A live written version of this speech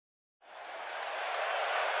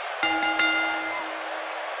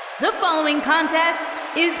The following contest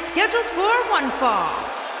is scheduled for one fall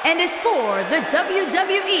and is for the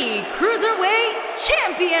WWE Cruiserweight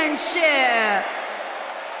Championship.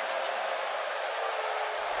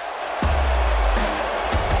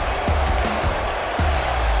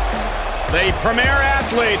 The premier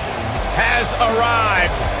athlete has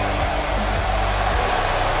arrived.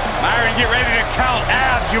 Myron, get ready to count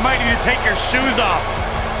abs. You might need to take your shoes off.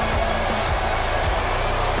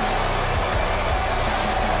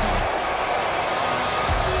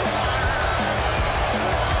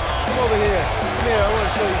 Come over here. Come here, I want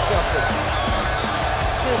to show you something.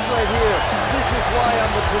 This right here, this is why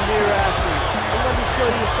I'm the premier athlete. And let me show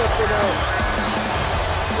you something else.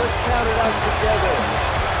 Let's count it out together.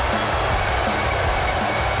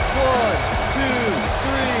 1, 2,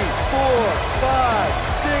 3, 4, 5,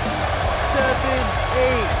 6, 7,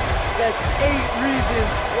 8. That's 8 reasons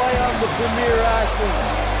why I'm the premier athlete.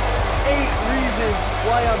 8 reasons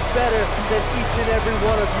why I'm better than each and every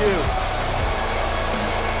one of you.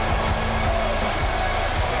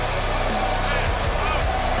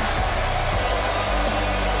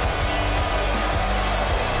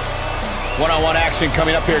 One-on-one action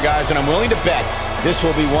coming up here, guys, and I'm willing to bet this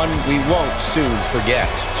will be one we won't soon forget.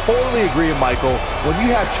 Totally agree, Michael. When you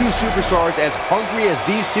have two superstars as hungry as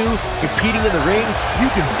these two competing in the ring, you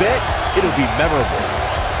can bet it'll be memorable.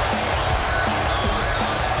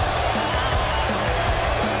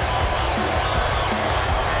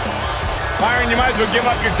 Byron, you might as well give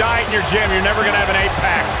up your diet and your gym. You're never going to have an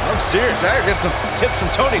 8-pack. I'm serious. I gotta get some tips from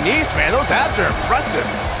Tony Nese, man. Those abs are impressive.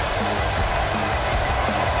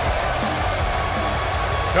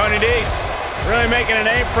 Tony Nese really making a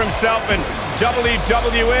name for himself in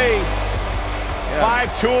WWE.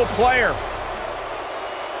 Five-tool player.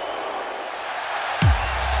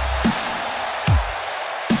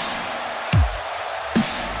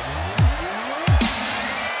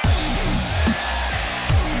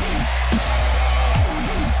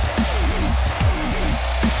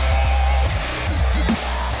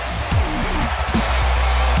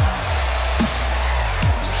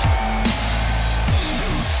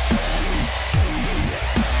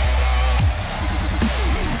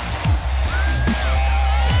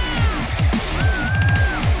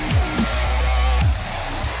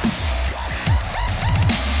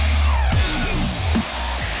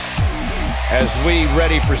 As we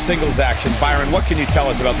ready for singles action, Byron, what can you tell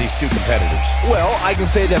us about these two competitors? Well, I can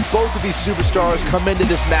say that both of these superstars come into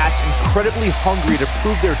this match incredibly hungry to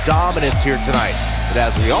prove their dominance here tonight. But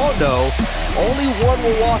as we all know, only one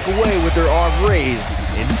will walk away with their arm raised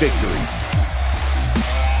in victory.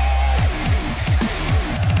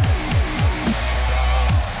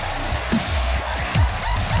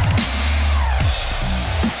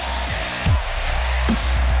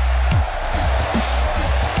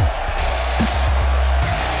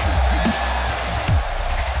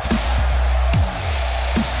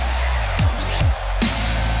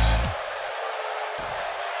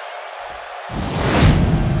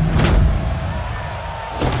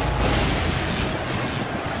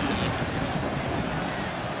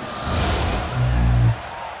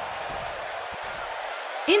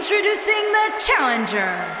 Introducing the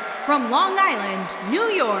challenger from Long Island, New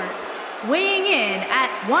York, weighing in at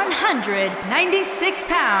 196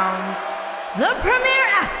 pounds, the premier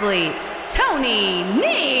athlete, Tony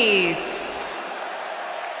Nese.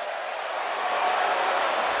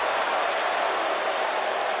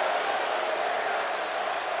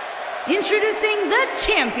 Introducing the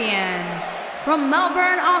champion from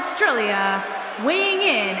Melbourne, Australia, weighing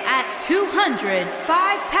in at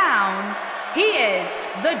 205 pounds, he is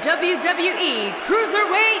the WWE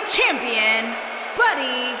Cruiserweight Champion,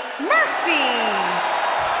 Buddy Murphy.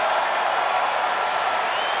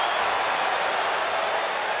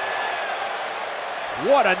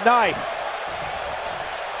 What a night.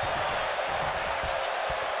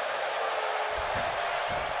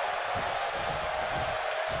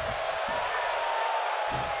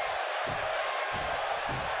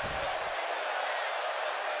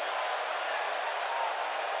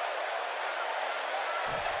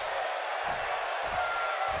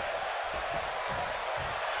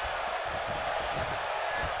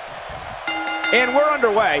 And we're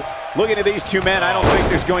underway. Looking at these two men, I don't think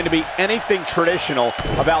there's going to be anything traditional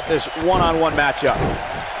about this one-on-one matchup.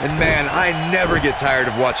 And man, I never get tired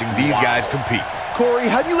of watching these guys compete. Corey,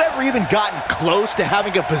 have you ever even gotten close to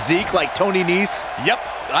having a physique like Tony Nese? Yep,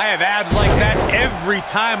 I have abs like that every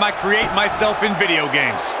time I create myself in video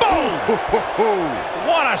games. Boom!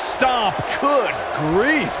 What a stomp! Good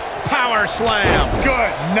grief! Power slam!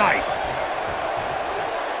 Good night.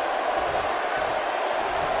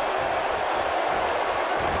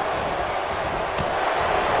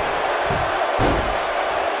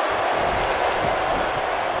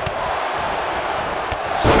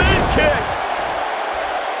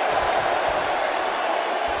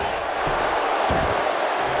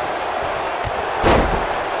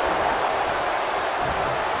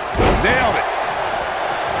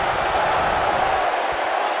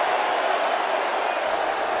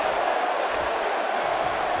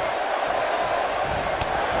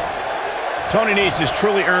 Tony Nese has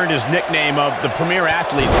truly earned his nickname of the premier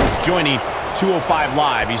athlete since joining 205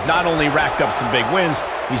 Live. He's not only racked up some big wins,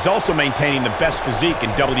 he's also maintaining the best physique in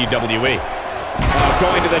WWE.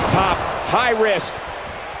 Going to the top, high risk.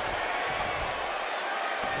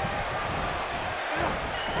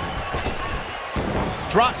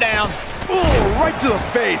 Drop down. Oh, right to the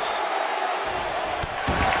face.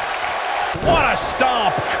 What a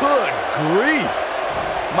stomp. Good grief.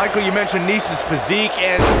 Michael, you mentioned Nese's physique,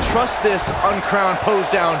 and trust this uncrowned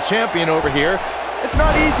pose-down champion over here. It's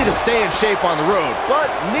not easy to stay in shape on the road, but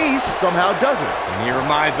Nese somehow doesn't. And he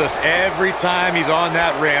reminds us every time he's on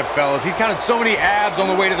that ramp, fellas. He's counted so many abs on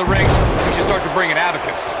the way to the ring, we should start to bring an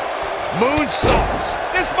abacus. Moonsault.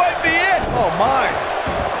 This might be it. Oh, my.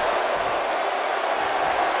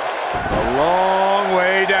 A long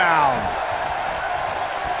way down.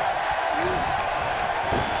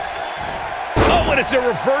 Oh, and it's a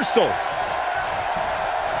reversal.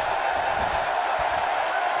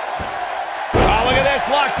 Oh, look at this,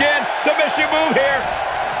 locked in. Submission move here.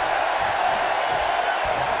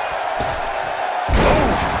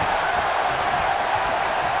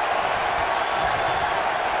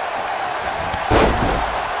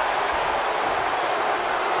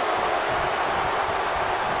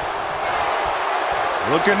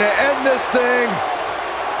 Looking to end this thing.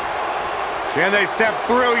 Can they step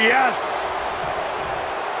through? Yes.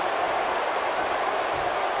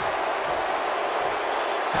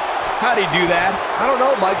 How'd he do that? I don't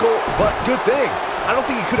know, Michael, but good thing. I don't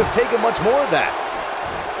think he could have taken much more of that.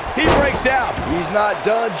 He breaks out. He's not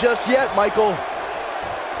done just yet, Michael.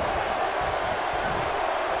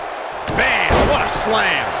 Bam! What a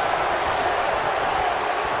slam.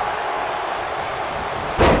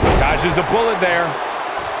 Dodges a bullet there.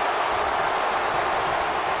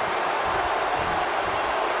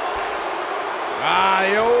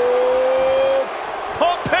 Oh,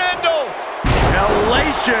 pump handle.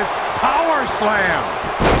 Hellacious power slam.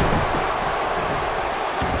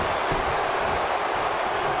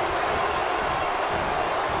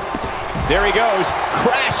 There he goes,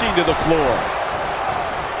 crashing to the floor.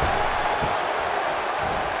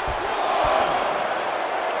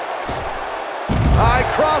 High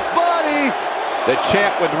cross body. The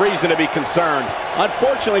champ with reason to be concerned.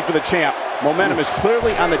 Unfortunately for the champ, momentum is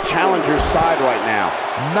clearly on the challenger's side right now.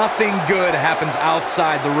 Nothing good happens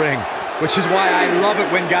outside the ring, which is why I love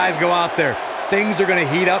it when guys go out there. Things are going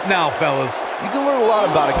to heat up now, fellas. You can learn a lot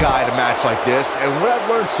about a guy in a match like this, and what I've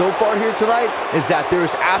learned so far here tonight is that there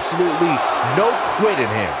is absolutely no quit in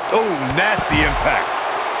him. Oh, nasty impact.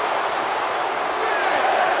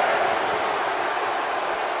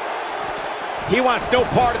 He wants no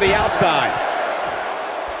part of the outside.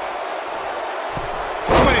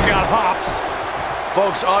 Somebody's got hops.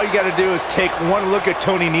 Folks, all you got to do is take one look at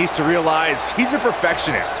Tony Nese to realize he's a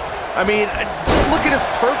perfectionist. I mean, just look at his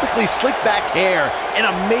perfectly slicked back hair and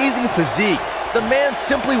amazing physique. The man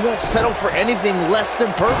simply won't settle for anything less than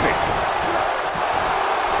perfect.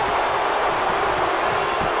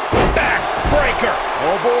 Back breaker.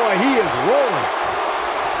 Oh boy, he is rolling.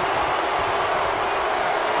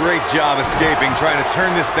 Great job escaping, trying to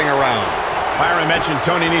turn this thing around. Byron mentioned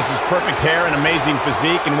Tony Nese's perfect hair and amazing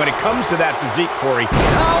physique, and when it comes to that physique, Corey,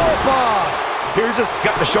 Powerbomb! here's just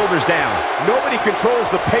got the shoulders down. Nobody controls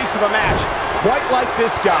the pace of a match quite like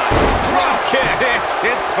this guy. Drop kick. It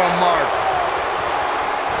hits the mark.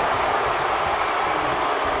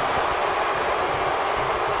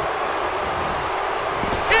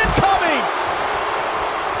 Incoming!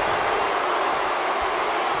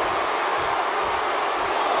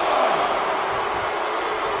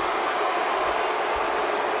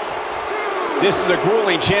 This is a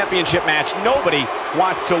grueling championship match. Nobody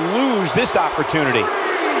wants to lose this opportunity.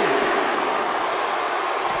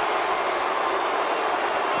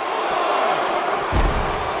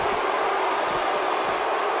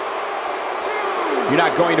 You're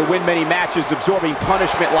not going to win many matches absorbing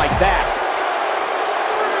punishment like that.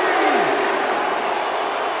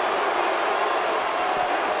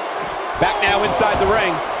 Back now inside the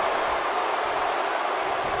ring.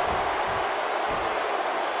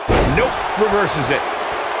 Nope, reverses it.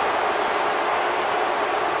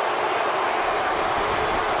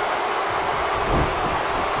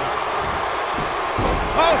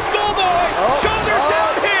 Oh, schoolboy! Shoulders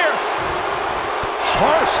down here!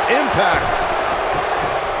 Harsh impact.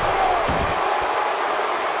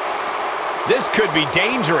 This could be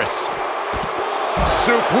dangerous.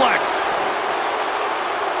 Suplex.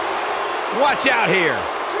 Watch out here.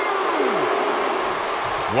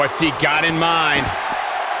 What's he got in mind?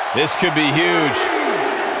 This could be huge.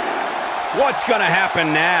 What's gonna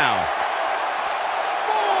happen now?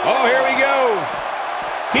 Oh, here we go.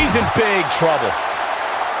 He's in big trouble.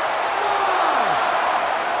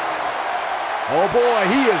 Oh boy,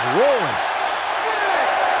 he is rolling.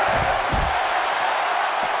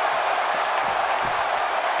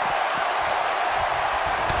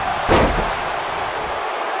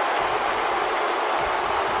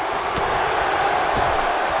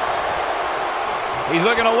 He's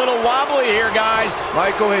looking a little wobbly here, guys.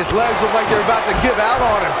 Michael, his legs look like they're about to give out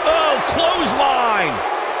on him. Oh, clothesline.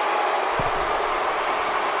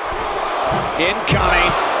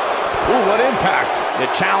 Incoming. Ooh, what impact. The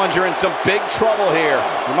challenger in some big trouble here.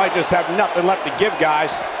 He might just have nothing left to give,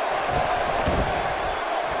 guys.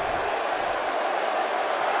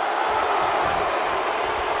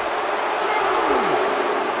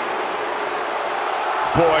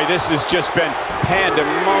 Boy, this has just been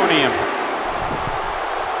pandemonium.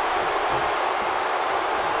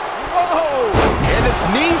 And his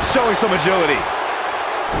knees showing some agility.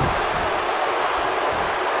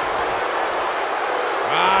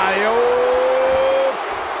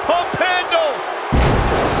 Pump handle.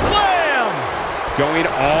 Slam. Going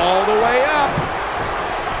all the way up.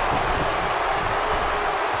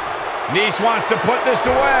 Nice wants to put this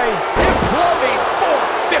away. Imploding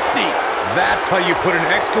 450. That's how you put an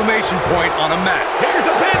exclamation point on a mat. Here's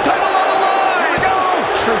the pin, title on the line. Here we go.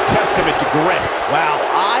 True testament to grit. Wow,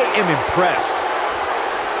 I am impressed.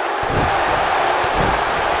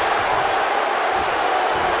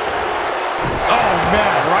 Oh,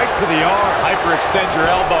 man, right to the arm. Hyperextend your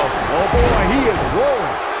elbow. Oh, boy, he is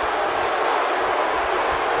rolling.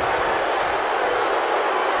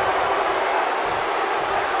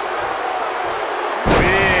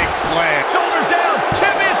 Big slam. Shoulders down.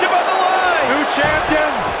 Championship on the line. New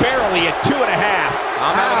champion. Barely at 2.5.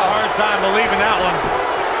 I'm having a hard time believing that one.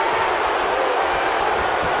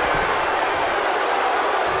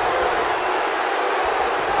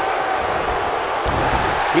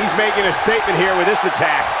 He's making a statement here with this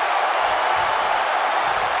attack.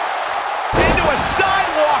 Into a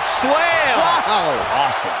sidewalk slam. Wow.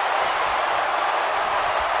 Awesome.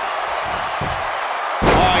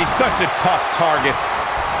 Oh, he's such a tough target.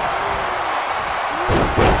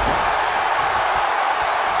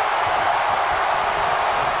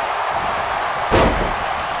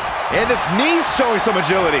 And his knees showing some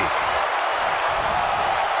agility.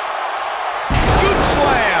 Scoop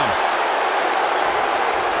slam.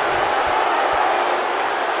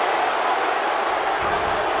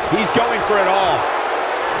 He's going for it all.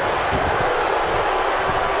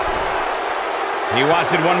 He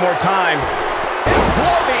wants it one more time.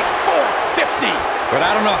 Imploding 450. But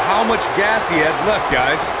I don't know how much gas he has left,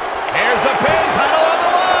 guys. Here's the pin, title on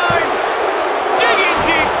the line. Digging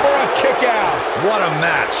deep for a kick out. What a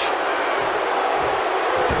match.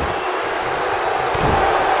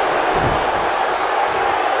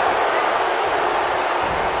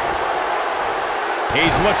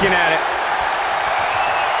 He's looking at it.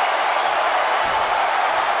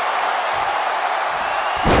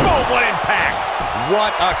 What impact!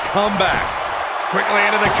 What a comeback! Quickly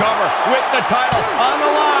into the cover with the title on the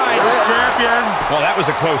line. Champion. Well, that was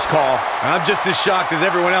a close call. I'm just as shocked as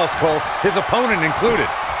everyone else, Cole, his opponent included.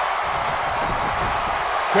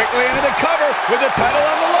 Quickly into the cover with the title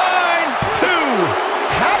on the line. 2.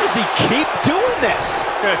 How does he keep doing this?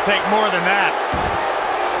 It's gonna take more than that.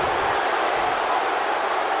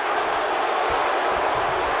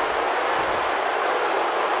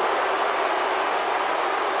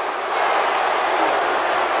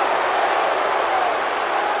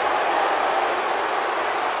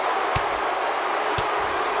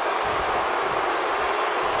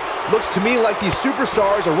 Looks to me like these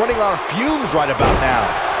superstars are running on fumes right about now.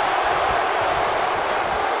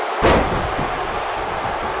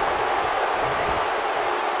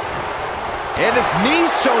 And his knees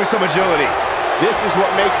showing some agility. This is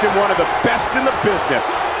what makes him one of the best in the business.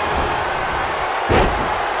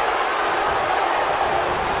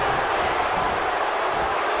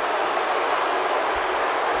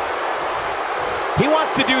 He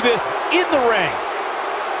wants to do this in the ring.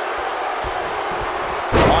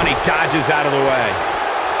 And he dodges out of the way.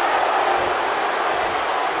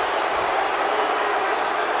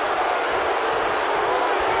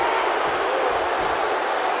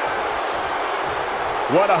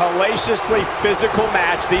 What a hellaciously physical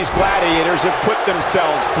match these gladiators have put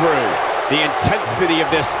themselves through. The intensity of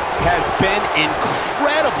this has been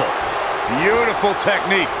incredible. Beautiful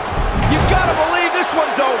technique. You gotta believe this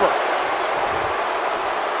one's over.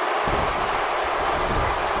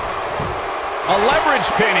 A leverage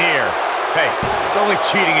pin here. Hey, it's only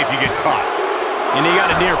cheating if you get caught. And he got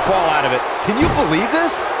a near fall out of it. Can you believe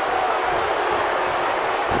this?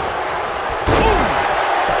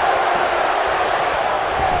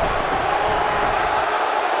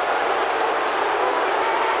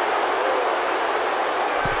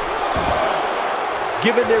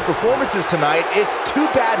 given their performances tonight. It's too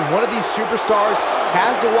bad one of these superstars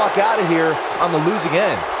has to walk out of here on the losing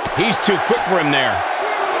end. He's too quick for him there.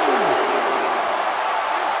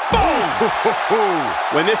 Boom!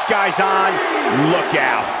 When this guy's on, look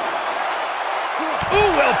out.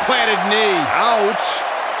 Ooh, well-planted knee. Ouch.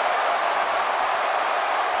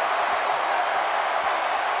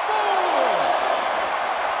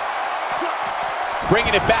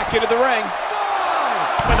 Bringing it back into the ring.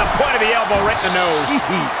 With the point of the elbow right in the nose.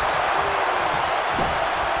 Jeez.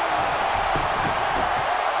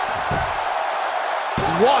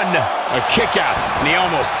 One. A kick out. And he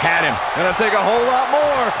almost had him. Gonna take a whole lot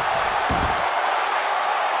more.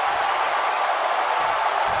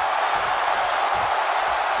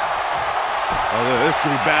 Oh, this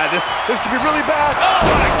could be bad. This could be really bad. Oh,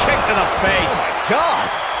 what a kick to the face. Oh, my God.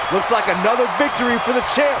 Looks like another victory for the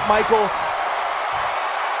champ, Michael.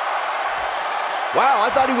 Wow, I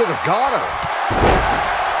thought he was a goner.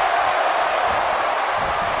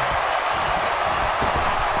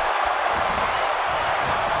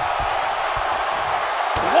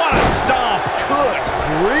 What a stomp. Good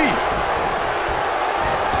grief.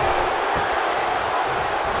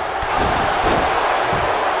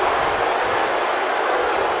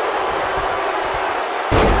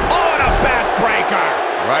 Oh, and a backbreaker.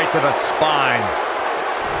 Right to the spine.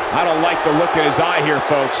 I don't like the look in his eye here,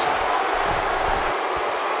 folks.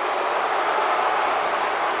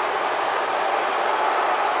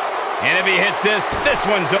 And if he hits this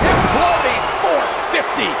one's imploding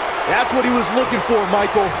 450. That's what he was looking for,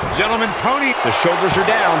 Michael. Gentlemen, Tony. The shoulders are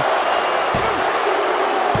down.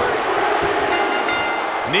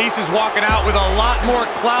 Nice is walking out with a lot more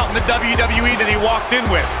clout in the WWE than he walked in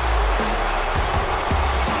with.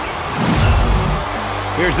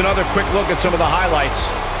 Here's another quick look at some of the highlights.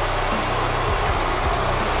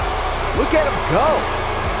 Look at him go.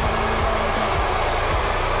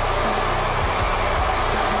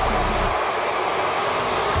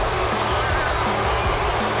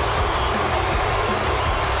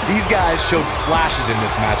 These guys showed flashes in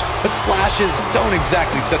this match, but flashes don't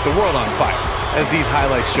exactly set the world on fire, as these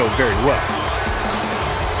highlights show very well.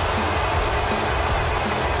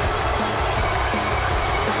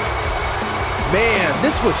 Man,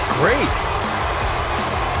 this was great.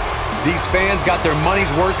 These fans got their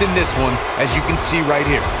money's worth in this one, as you can see right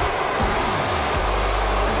here.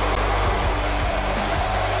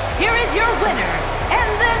 Here is your winner and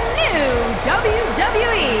the new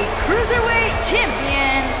WWE Cruiserweight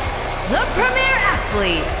Champion, the Premier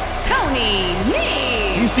Athlete, Tony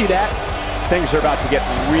Nese. You see that? Things are about to get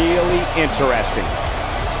really interesting.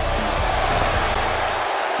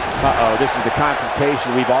 Uh-oh, this is the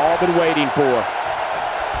confrontation we've all been waiting for.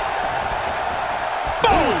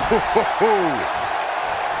 Boom!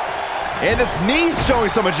 And his knees showing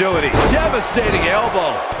some agility. Devastating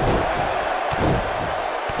elbow.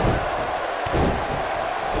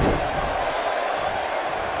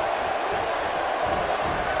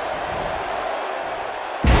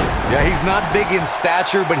 Yeah, he's not big in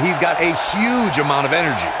stature, but he's got a huge amount of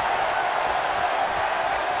energy.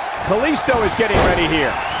 Kalisto is getting ready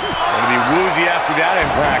here. Gonna be woozy after that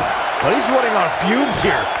impact. But he's running on fumes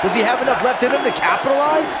here. Does he have enough left in him to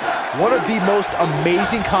capitalize? One of the most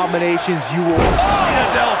amazing combinations you will see.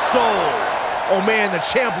 Del Sol. Oh man, the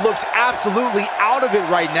champ looks absolutely out of it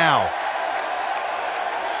right now.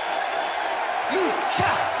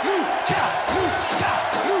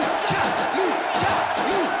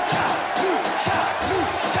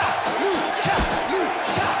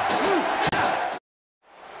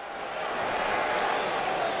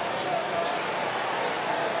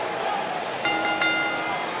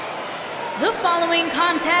 The following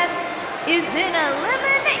contest is an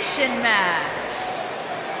elimination match.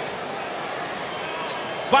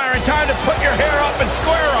 Byron, time to put your hair up and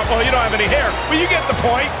square up. Well, you don't have any hair, but you get the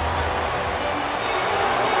point.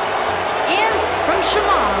 And from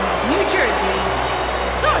Chemung, New Jersey,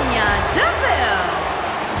 Sonya Deville.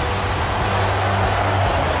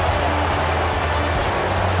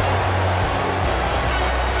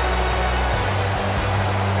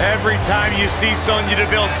 Every time you see Sonya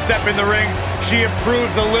Deville step in the ring, she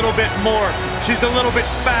improves a little bit more. She's a little bit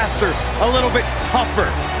faster, a little bit tougher.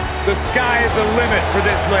 The sky is the limit for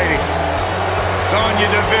this lady. Sonya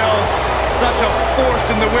Deville, such a force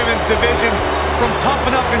in the women's division. From Tough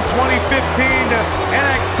Enough in 2015 to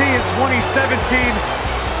NXT in 2017,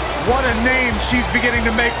 what a name she's beginning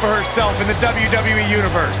to make for herself in the WWE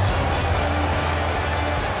Universe.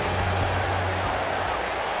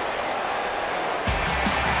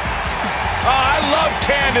 Oh, I love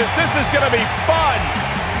Candace. This is going to be fun.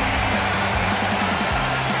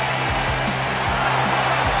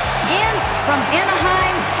 And from Anaheim,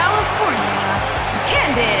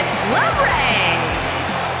 Candice LeRae.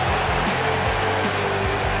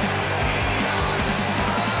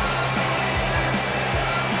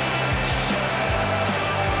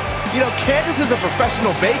 You know, Candice is a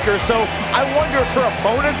professional baker, so I wonder if her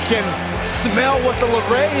opponents can smell what the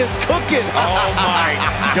LeRae is cooking. Oh my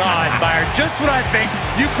God, Byron, just when I think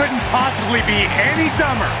you couldn't possibly be any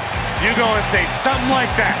dumber, you go and say something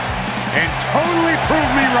like that and totally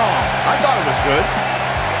prove me wrong. I thought it was good.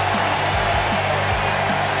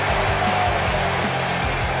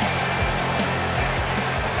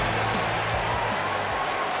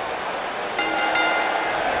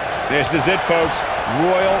 This is it, folks.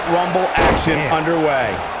 Royal Rumble action underway.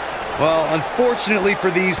 Well, unfortunately for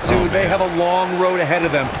these two, they have a long road ahead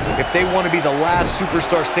of them if they want to be the last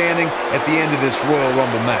superstar standing at the end of this Royal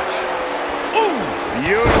Rumble match. Ooh,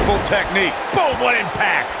 beautiful technique. Boom, what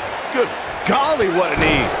impact. Good golly, what a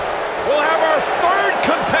knee. We'll have our third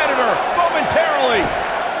competitor momentarily.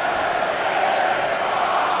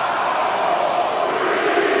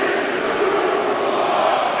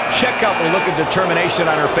 Check out the look of determination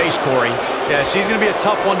on her face, Corey. Yeah, she's going to be a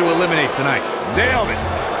tough one to eliminate tonight. Nailed it.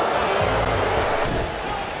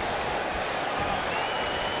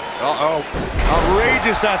 Uh-oh.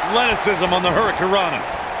 Outrageous athleticism on the Hurricanrana.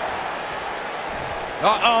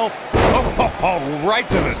 Uh-oh. Oh, right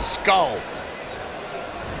to the skull.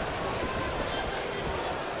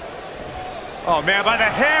 Oh, man, by the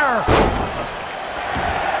hair.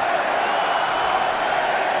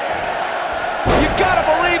 You gotta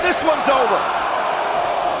believe this one's over.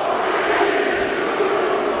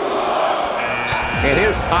 And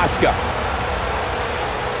here's Asuka.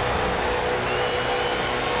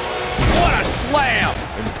 What a slam!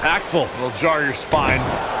 Impactful. It'll jar your spine.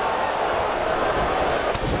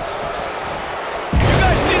 You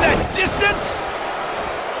guys see that distance?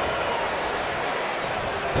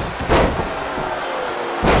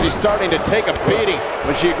 She's starting to take a beating.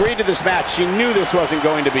 When she agreed to this match, she knew this wasn't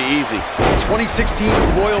going to be easy. 2016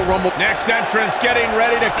 Royal Rumble. Next entrance getting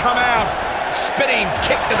ready to come out. Spinning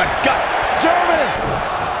kick to the gut. German!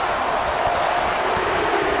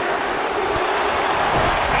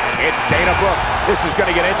 It's Dana Brooke. This is going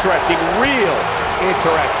to get interesting. Real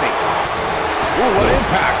interesting. Ooh, what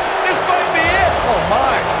impact. This might be it. Oh,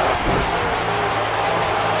 my.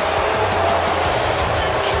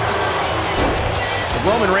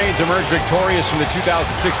 Roman Reigns emerged victorious from the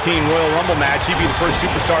 2016 Royal Rumble match. He'd be the first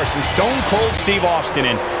superstar since Stone Cold Steve Austin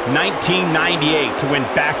in 1998 to win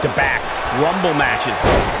back-to-back Rumble matches.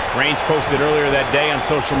 Reigns posted earlier that day on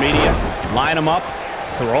social media, line him up,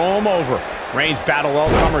 throw him over. Reigns battled all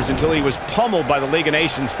comers until he was pummeled by the League of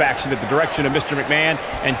Nations faction at the direction of Mr. McMahon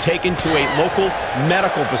and taken to a local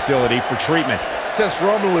medical facility for treatment. Since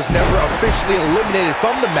Roman was never officially eliminated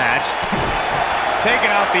from the match,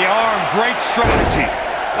 Taking out the arm, great strategy.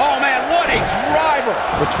 Oh, man, what a driver!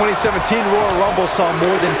 the 2017 Royal Rumble saw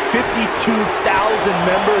more than 52,000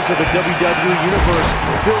 members of the WWE Universe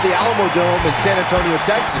fill the Alamo Dome in San Antonio,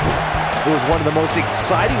 Texas. It was one of the most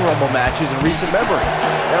exciting Rumble matches in recent memory.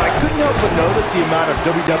 And I couldn't help but notice the amount of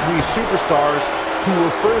WWE superstars who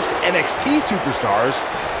were first NXT superstars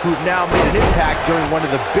who've now made an impact during one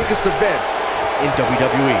of the biggest events in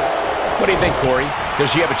WWE. What do you think, Corey?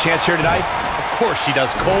 Does she have a chance here tonight? Of course she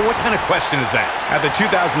does, Cole. What kind of question is that? At the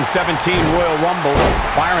 2017 Royal Rumble,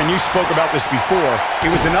 Byron, you spoke about this before. It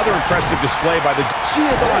was another impressive display by the... She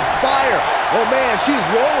is on fire. Oh, man, she's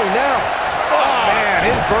rolling now. Oh, man,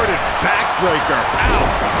 inverted backbreaker. Ow.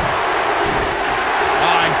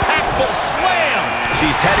 Impactful slam.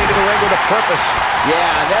 She's heading to the ring with a purpose. Yeah,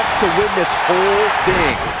 that's to win this whole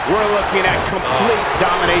thing. We're looking at complete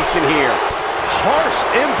domination here. Harsh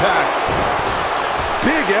impact.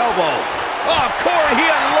 Big elbow. Oh, Corey, he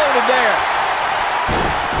unloaded there.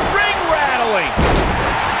 Ring rattling.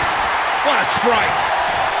 What a strike.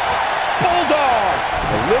 Bulldog.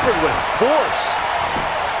 Delivered with force.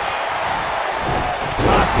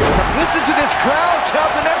 Asuka, listen to this crowd. Count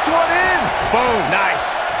the next one in. Boom. Nice.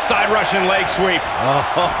 Side Russian leg sweep.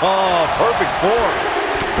 Oh, perfect form.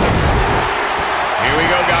 Here we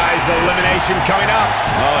go, guys. Elimination coming up.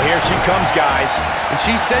 Oh, here she comes, guys. And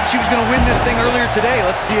she said she was going to win this thing earlier today.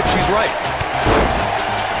 Let's see if she's right.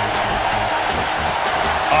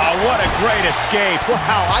 Oh, what a great escape.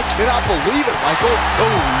 Wow, I cannot believe it, Michael.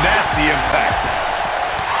 Oh, nasty impact.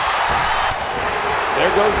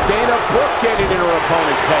 There goes Dana Brooke getting in her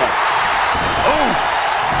opponent's head. Oof.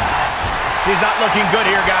 She's not looking good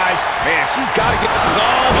here, guys. Man, she's got to get this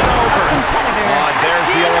all but over. Oh, there's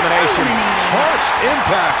the elimination. Harsh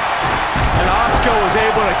impact. And Asuka was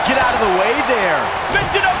able to get out of the way there.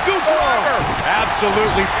 Mention of Gooch driver.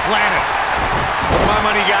 Absolutely planted. For my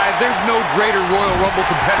money, guys, there's no greater Royal Rumble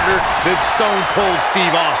competitor than Stone Cold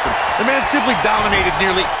Steve Austin. The man simply dominated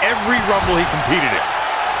nearly every Rumble he competed in.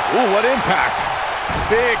 Ooh, what impact.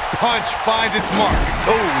 Big punch finds its mark.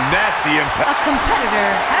 Oh, nasty impact. A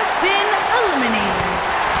competitor has been eliminated.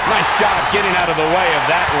 Nice job getting out of the way of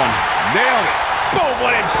that one. Nailed it. Boom,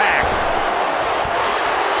 what impact.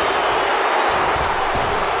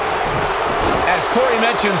 As Corey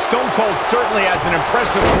mentioned, Stone Cold certainly has an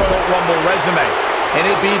impressive Royal Rumble resume. And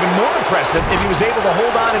it'd be even more impressive if he was able to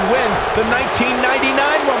hold on and win the 1999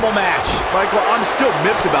 Rumble match. Michael, I'm still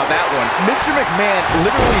miffed about that one. Mr. McMahon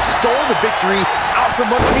literally stole the victory out from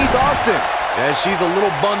underneath Austin. Yeah, she's a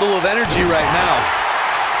little bundle of energy right now.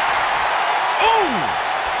 Ooh!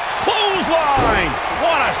 Clothesline!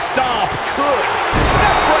 What a stomp! Good.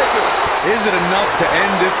 Neckbreaker! Is it enough to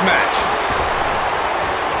end this match?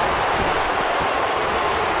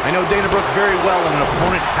 I know Dana Brooke very well, and an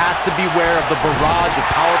opponent has to beware of the barrage of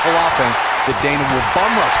powerful offense that Dana will bum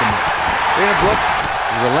rush them with. Dana Brooke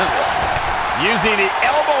is relentless. Using the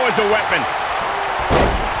elbow as a weapon.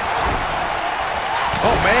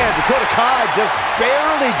 Oh, man, Dakota Kai just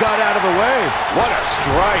barely got out of the way. What a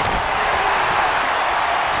strike.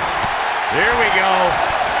 Here we go.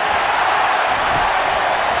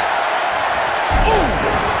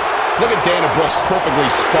 Ooh! Look at Dana Brooke's perfectly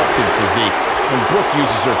sculpted physique. When Brooke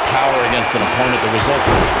uses her power against an opponent, the results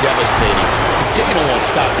are devastating. Dana won't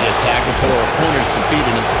stop the attack until her opponent is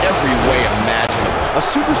defeated in every way imaginable. A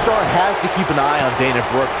superstar has to keep an eye on Dana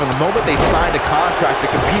Brooke from the moment they signed a contract to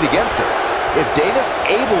compete against her. If Dana's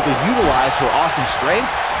able to utilize her awesome strength,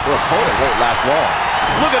 her opponent won't last long.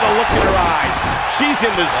 Look at the look in her eyes. She's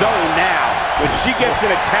in the zone now. When she gets in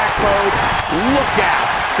attack mode, look out.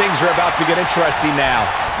 Things are about to get interesting now.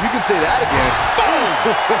 You can say that again.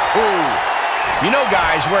 Boom! You know,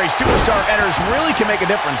 guys, where a superstar enters really can make a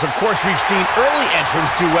difference. Of course, we've seen early entrants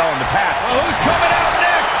do well in the past. Well, who's coming out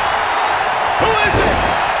next? Who is it?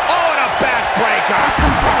 Oh, and a backbreaker.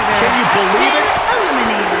 Can you believe it?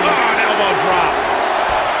 Eliminated. Oh, an elbow drop.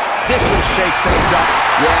 This will shake things up.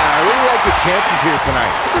 Yeah, I really like your chances here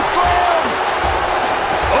tonight. The slam.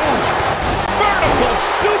 Oh, vertical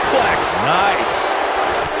suplex. Nice.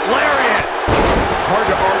 Lariat. Hard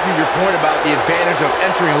to argue your point about the advantage of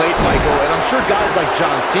entering late, Michael, and I'm sure guys like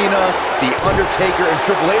John Cena, The Undertaker, and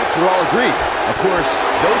Triple H will all agree. Of course,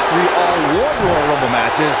 those three all won Royal Rumble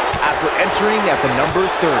matches after entering at the number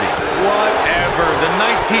 30. Whatever. The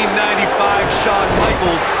 1995 Shawn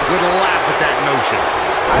Michaels would laugh at that notion.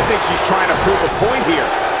 I think she's trying to prove a point here.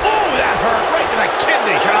 Oh, that hurt right to the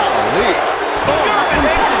kidney. Golly. German,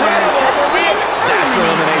 incredible. That's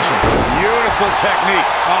elimination. Beautiful technique.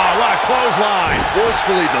 Oh, what a clothesline.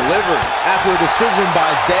 Forcefully delivered. After a decision by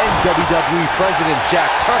then WWE President Jack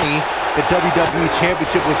Tunney, the WWE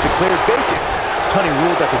Championship was declared vacant. Tunney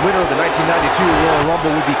ruled that the winner of the 1992 Royal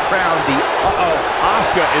Rumble would be crowned the...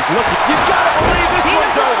 Asuka is looking. You gotta believe this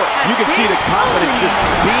one's over. You can see the confidence just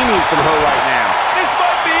beaming from her right now. This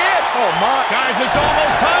might be it. Oh, my. Guys, it's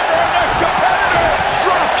almost time for our next competitor.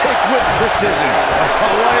 Drop kick with precision.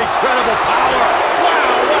 Oh, what incredible power.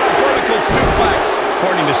 Wow, what a vertical suplex.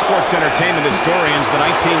 According to sports entertainment historians, the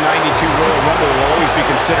 1992 Royal Rumble will always be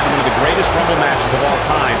considered one of the greatest Rumble matches of all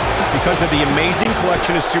time because of the amazing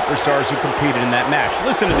collection of superstars who competed in that match.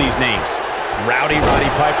 Listen to these names. Rowdy Roddy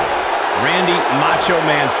Piper, Randy Macho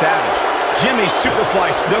Man Savage, Jimmy Superfly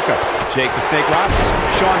Snuka, Jake the Snake Roberts,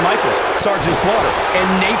 Shawn Michaels, Sergeant Slaughter, and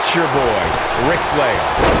Nature Boy Ric Flair.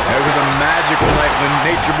 It was a magical night when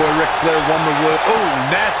Nature Boy Ric Flair won the World. Oh,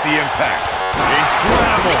 nasty impact.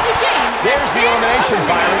 Incredible. Mickey James. There's the elimination,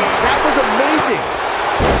 Byron. That was amazing.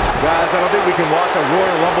 Guys, I don't think we can watch a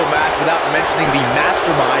Royal Rumble match without mentioning the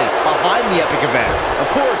mastermind behind the epic event.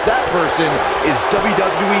 Of course, that person is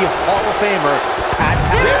WWE Hall of Famer Pat.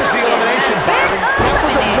 There's the elimination, Byron. That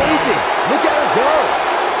was amazing. Look at her go.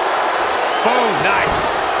 Boom, nice.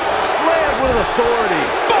 Slam with authority.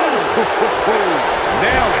 Boom.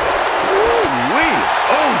 Nailed it. Woo-wee.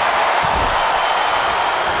 Oh.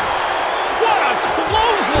 What a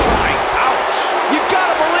clothesline. Ouch. You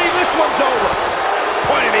gotta believe this one's over.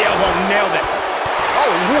 Point of the elbow, nailed it. Oh,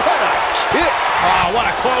 what a kick. Oh, what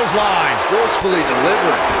a clothesline. Forcefully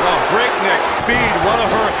delivered. Oh, breakneck speed. What a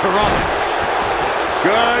hurricanrana.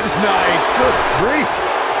 Good night. Good grief.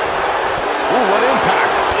 Ooh, what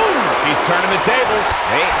impact. Ooh, she's turning the tables.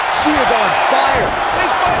 Hey, she is on fire.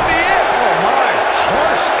 This might be it. Oh, my.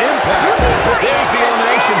 Harsh impact. There's the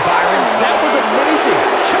elimination, Byron. That was amazing.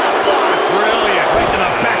 Chop block. Brilliant. Right to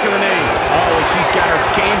the back of the knee. Oh, and she's got her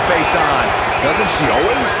game face on. Doesn't she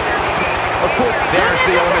always? Of course, there's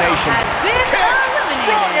the elimination. Has been Kick.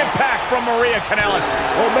 Strong impact from Maria Kanellis.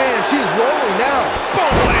 Oh, man, she's rolling now.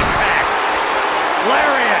 Boom, what impact.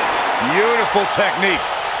 Lariat. Beautiful technique.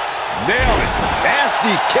 Nailed it.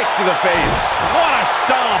 Nasty kick to the face. What a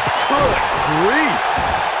stomp. Good grief.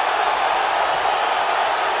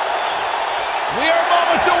 We are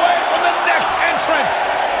moments away from the next entrant.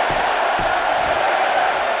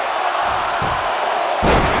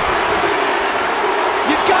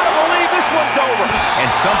 You gotta believe this one's over. And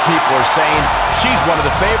some people are saying she's one of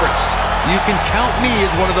the favorites. You can count me as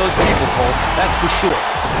one of those people, Cole. That's for sure.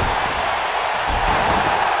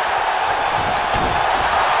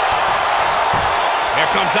 Here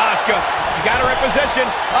comes Asuka. She got her in position.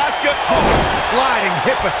 Asuka. Oh, Sliding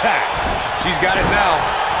hip attack. She's got it now.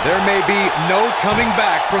 There may be no coming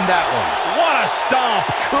back from that one. what a stomp.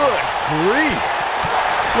 Good grief.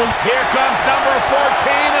 Here comes number 14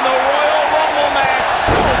 in the Royal Rumble match.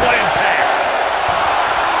 Oh, what impact.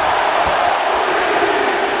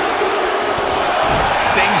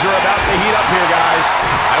 Things are about to heat up here, guys.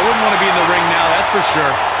 I wouldn't want to be in the ring now, that's for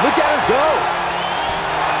sure. Look at her go.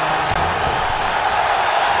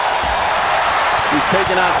 She's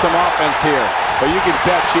taking on some offense here, but you can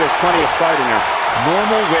bet she has plenty of fight in her.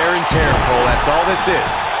 Normal wear and tear, Cole, that's all this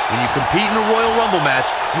is. When you compete in a Royal Rumble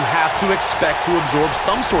match, you have to expect to absorb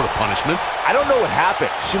some sort of punishment. I don't know what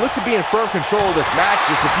happened. She looked to be in firm control of this match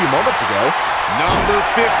just a few moments ago. Number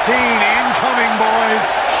 15 incoming, boys.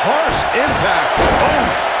 Harsh impact.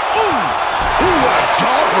 Ooh, what a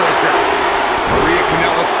jawbreaker. Maria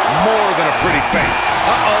Kanellis, more than a pretty face.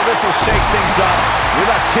 Uh-oh, this will shake things up.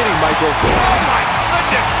 You're not kidding, Michael. Oh, my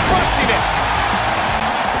goodness, crushing it.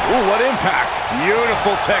 Ooh, what impact.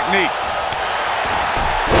 Beautiful technique.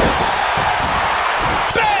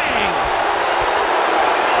 Bang!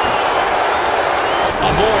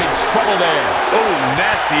 Avoids trouble there. Ooh,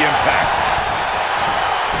 nasty impact.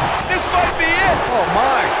 This might be it. Oh,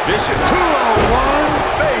 my. Vicious. 201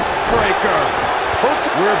 face breaker.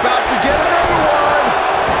 Perfect. We're about to get another one.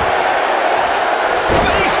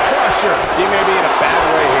 Face crusher. She may be in a bad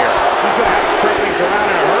way here. She's going to have to turn things around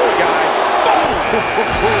in a hurry, guys.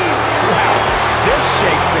 Wow, this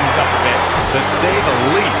shakes things up a bit. To say the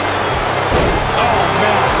least. Oh,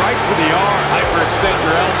 man, right to the arm. Hyperextend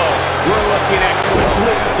your elbow. We're looking at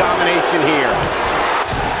complete domination here.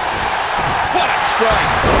 What a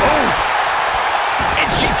strike. Oh,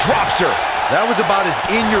 and she drops her. That was about as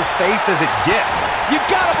in your face as it gets. You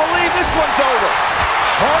gotta believe this one's over.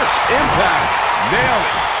 Harsh impact. Nailed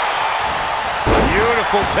it.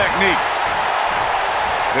 Beautiful technique.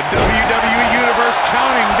 The WWE Universe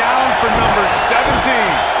counting down for number 17.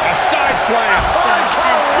 A side slam. What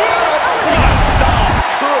a stomp.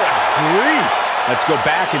 Good grief. Let's go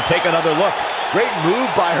back and take another look. Great move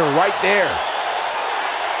by her right there.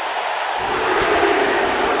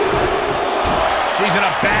 She's in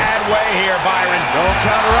a bad way here, Byron. Don't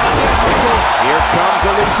count her out yet, Michael. Here comes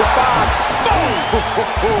Alicia Fox.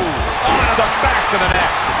 Boom! Onto the back of the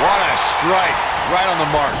neck. What a strike. Right on the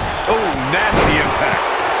mark. Oh, nasty impact.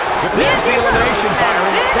 There's the elimination,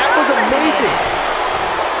 Byron. That was amazing.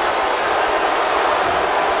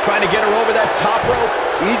 Trying to get her over that top rope.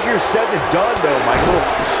 Easier said than done, though, Michael.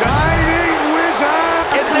 Shining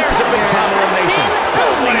Wizard. And there's a big time elimination.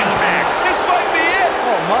 Boom, what impact. This might be it.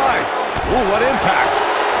 Oh, my. Ooh, what impact.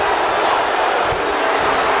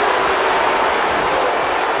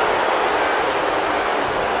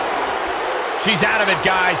 She's out of it,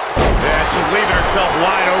 guys. Yeah, she's leaving herself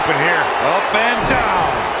wide open here. Up and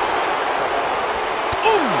down.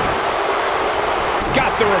 Ooh.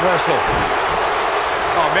 Got the reversal.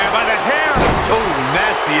 Oh, man, by the hair. Oh,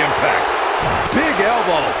 nasty impact. Big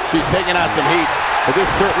elbow. She's taking on some heat, but this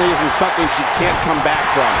certainly isn't something she can't come back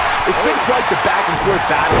from. It's been quite the back-and-forth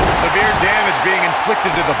battle. Severe damage being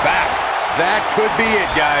inflicted to the back. That could be it,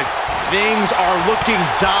 guys. Things are looking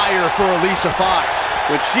dire for Alicia Fox.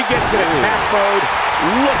 When she gets in attack mode,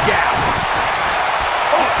 look out.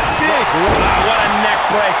 Oh, big. What a neck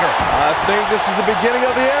breaker. I think this is the beginning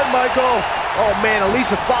of the end, Michael. Oh, man,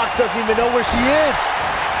 Alicia Fox doesn't even know where she is.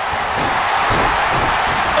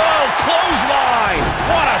 Oh, clothesline.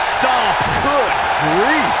 What a stomp. Good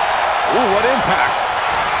grief. Ooh, what impact.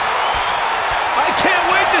 I can't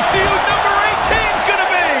wait to see who number 18's going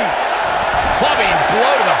to be. Clubbing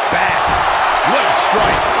blow to the back. What a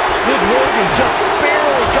strike. Liv Morgan just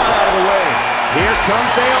barely got out of the way. Here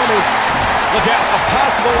comes Naomi. Look out, a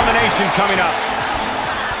possible elimination coming up.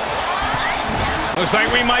 Looks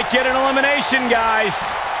like we might get an elimination, guys.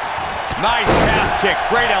 Nice calf kick.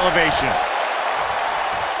 Great elevation.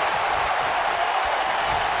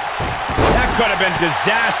 That could have been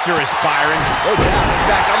disastrous, Byron. No doubt. In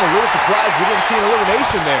fact, I'm a little surprised we didn't see an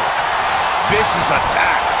elimination there. vicious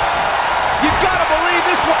attack. You gotta believe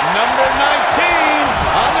this one. Number 19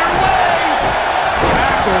 on their way.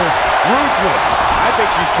 Tackles ruthless. I think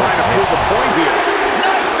she's trying to prove a point here.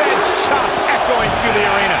 Knife edge chop echoing through the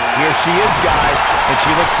arena. Here she is, guys, and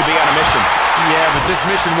she looks to be on a mission. Yeah, but this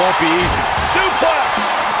mission won't be easy. Suplex.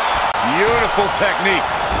 Beautiful technique.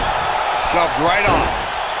 Shoved right off.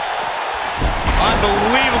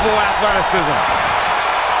 Unbelievable athleticism.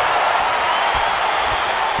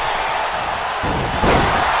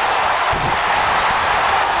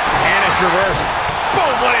 And it's reversed.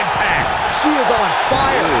 Boom, what impact. She is on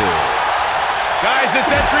fire. Ooh. Guys, it's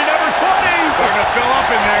entry number 20. Starting to fill up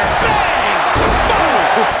in there. Bang!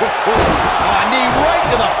 Oh, knee right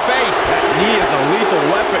to the face. That knee is a lethal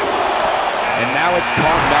weapon. And now it's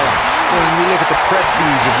Carmella. When we look at the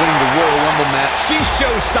prestige of winning the Royal Rumble match, She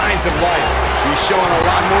shows signs of life. she's showing a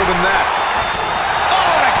lot more than that.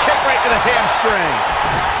 Oh, and a kick right to the hamstring.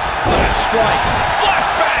 What a strike.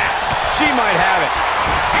 Flashback. She might have it.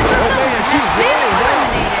 Oh, man, she's rolling now.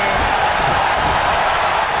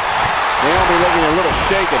 Naomi looking a little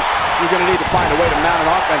shaken. She's going to need to find a way to mount an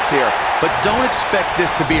offense here. But don't expect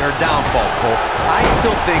this to be her downfall, Cole. I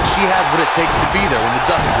still think she has what it takes to be there when the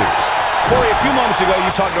dust clears. Corey, a few moments ago,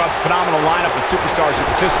 you talked about the phenomenal lineup of superstars who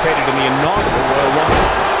participated in the inaugural Royal Rumble.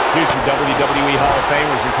 Future WWE Hall of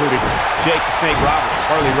Famers included Jake the Snake Roberts,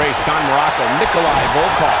 Harley Race, Don Morocco, Nikolai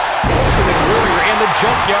Volkov, Ultimate Warrior, and the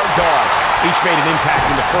Junkyard Dog. Each made an impact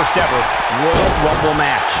in the first ever Royal Rumble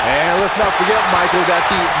match. And let's not forget, Michael, that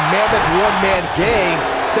the Mammoth One-Man Gang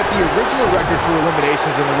set the original record for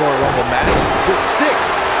eliminations in the Royal Rumble match with 6.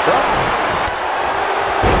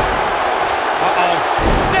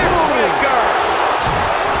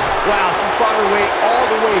 Wow, she's fought her way all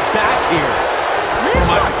the way back here.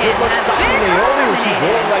 It looks stopping Naomi when she's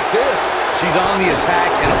rolling like this. She's on the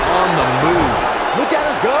attack and on the move. Look at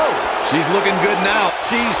her go. She's looking good now.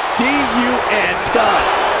 She's D-U-N done.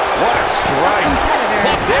 What a strike.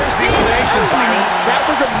 There's the elimination, Byron. That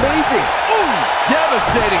was amazing. Ooh,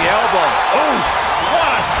 devastating elbow. Ooh,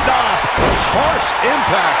 what a stop. Harsh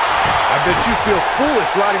impact. I bet you feel foolish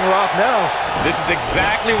riding her off now. This is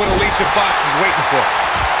exactly what Alicia Fox is waiting for.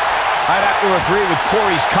 I'd have to agree with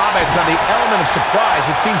Corey's comments on the element of surprise.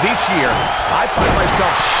 It seems each year I find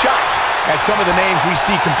myself shocked at some of the names we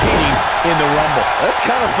see competing in the Rumble. That's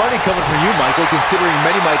kind of funny coming from you, Michael, considering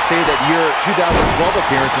many might say that your 2012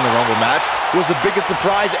 appearance in the Rumble match was the biggest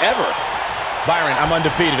surprise ever. Byron, I'm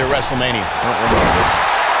undefeated at Wrestlemania. Don't remember this.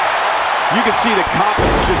 You can see the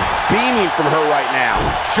confidence just beaming from her right now.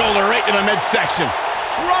 Shoulder right to the midsection.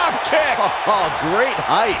 Drop kick. Oh, great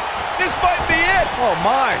height. This might be it. Oh,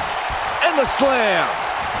 my. And the slam.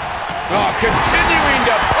 Oh, continuing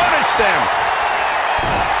to punish them.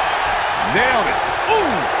 Nailed it.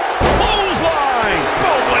 Ooh, clothesline.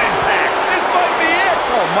 Boom, what impact. This might be it.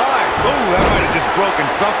 Oh, my. Ooh, that might have just broken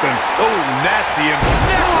something. Ooh, nasty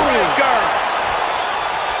Neckbreaker.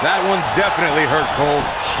 That one definitely hurt, Cole.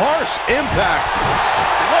 Harsh impact.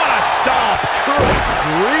 What a stop. Good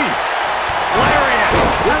grief. Lariat.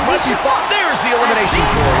 This might be fun. There's the elimination,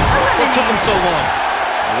 Corey. What took him so long?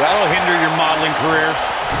 That'll hinder your modeling career.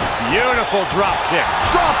 Beautiful drop kick.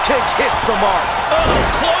 Drop kick hits the mark. Oh,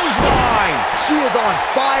 clothesline. She is on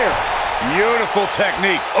fire. Beautiful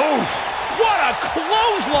technique. Oof. What a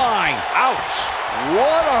clothesline. Ouch.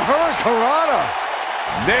 What a hurricanrana.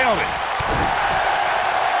 Nailed it.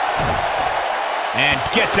 And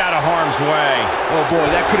gets out of harm's way. Oh, boy,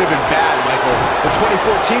 that could have been bad, Michael. The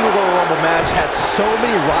 2014 Royal Rumble match had so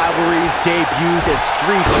many rivalries, debuts, and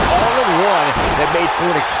streaks all in one that made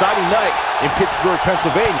for an exciting night in Pittsburgh,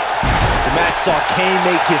 Pennsylvania. The match saw Kane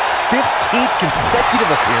make his 15th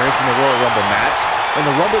consecutive appearance in the Royal Rumble match, and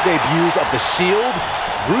the Rumble debuts of The Shield,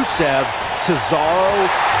 Rusev, Cesaro,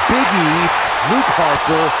 Big E, Luke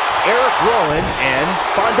Harper, Eric Rowan, and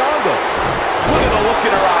Fandango. Look at the look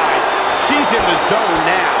in her eyes. She's in the zone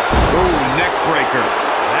now. Ooh, neck breaker.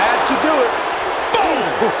 That should do it. Boom!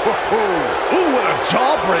 Ooh, what a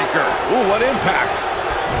jawbreaker. Ooh, what impact.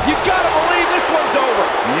 You gotta believe this one's over.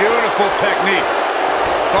 Beautiful technique.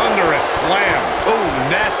 Thunderous slam. Ooh,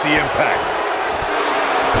 nasty impact.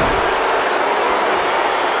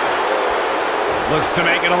 Looks to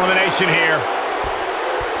make an elimination here.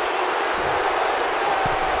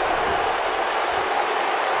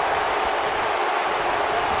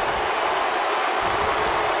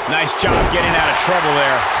 Nice job getting out of trouble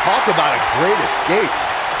there. Talk about a great escape.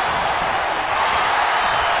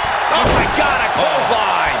 Oh my God, a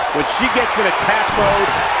clothesline. When she gets in attack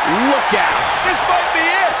mode, look out. This might be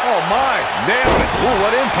it. Oh, my. Nailed it. Ooh,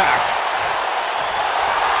 what impact.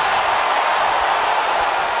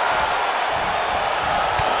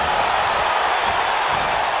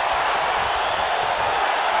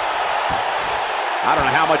 I don't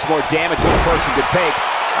know how much more damage one person could take.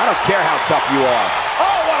 I don't care how tough you are.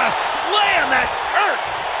 Oh, what a slam! That hurt!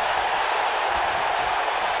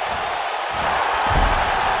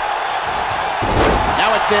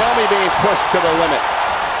 Now it's Naomi being pushed to the limit.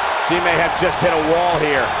 She may have just hit a wall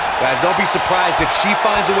here. Guys, don't be surprised if she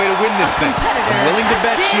finds a way to win this thing. I'm willing to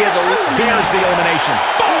bet she has a... There's the elimination.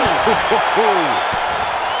 Boom!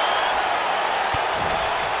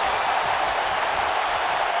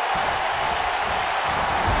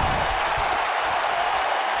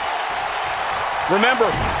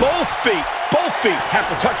 Remember, both feet have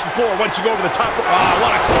to touch the floor once you go over the top.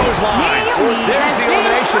 What a clothesline. There's the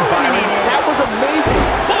elimination, Byron. That was amazing.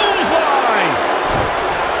 Clothesline.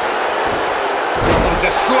 It'll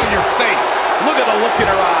destroy your face. Look at the look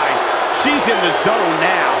in her eyes. She's in the zone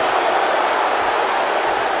now.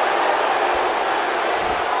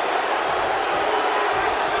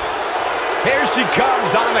 Here she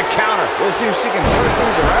comes on the counter. We'll see if she can turn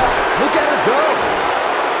things around. Look at her go.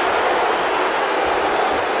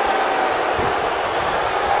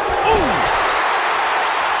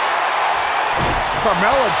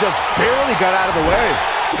 Carmella just barely got out of the way.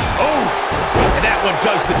 Oh, and that one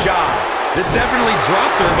does the job. It definitely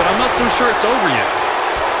dropped her, but I'm not so sure it's over yet.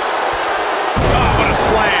 Oh, what a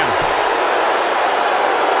slam.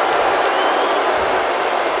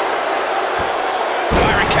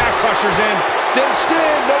 Byron Cat Crusher's in. Cinched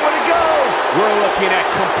in, nowhere to go. We're looking at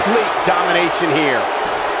complete domination here.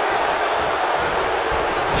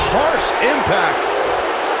 Harsh impact.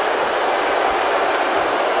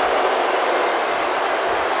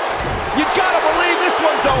 You gotta believe this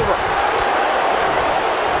one's over.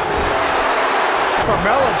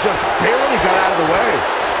 Carmella just barely got out of the way.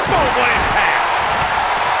 Boom, what impact.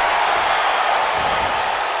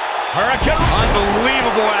 Hurricane.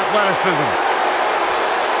 Unbelievable athleticism.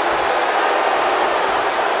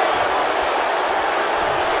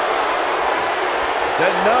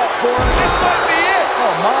 Setting up for it. This might be it.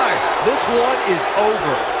 Oh my, this one is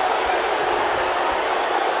over.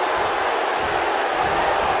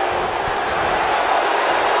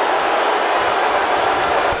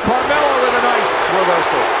 Carmella with a nice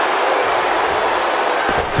reversal.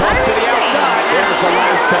 Toss to the outside. There's the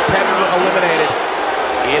last competitor eliminated.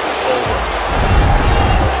 It's over.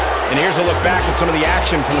 And here's a look back at some of the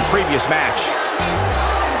action from the previous match.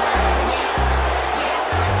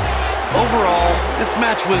 Overall, this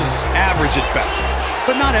match was average at best.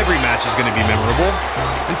 But not every match is going to be memorable.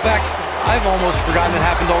 In fact, I've almost forgotten it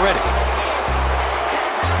happened already.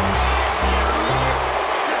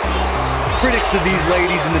 Critics of these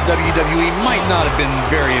ladies in the WWE might not have been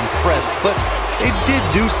very impressed, but they did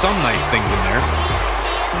do some nice things in there.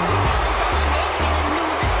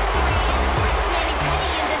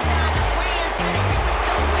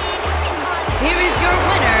 Here is your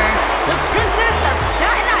winner, the Princess of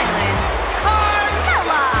Staten Island,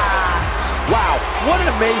 Carmella. Wow, what an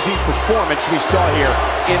amazing performance we saw here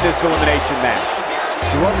in this elimination match.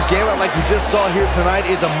 To run the gamut like we just saw here tonight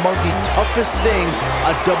is among the toughest things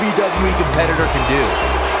a WWE competitor can do.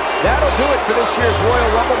 That'll do it for this year's Royal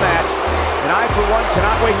Rumble match. And I, for one,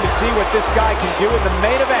 cannot wait to see what this guy can do in the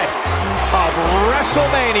main event of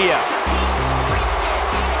WrestleMania.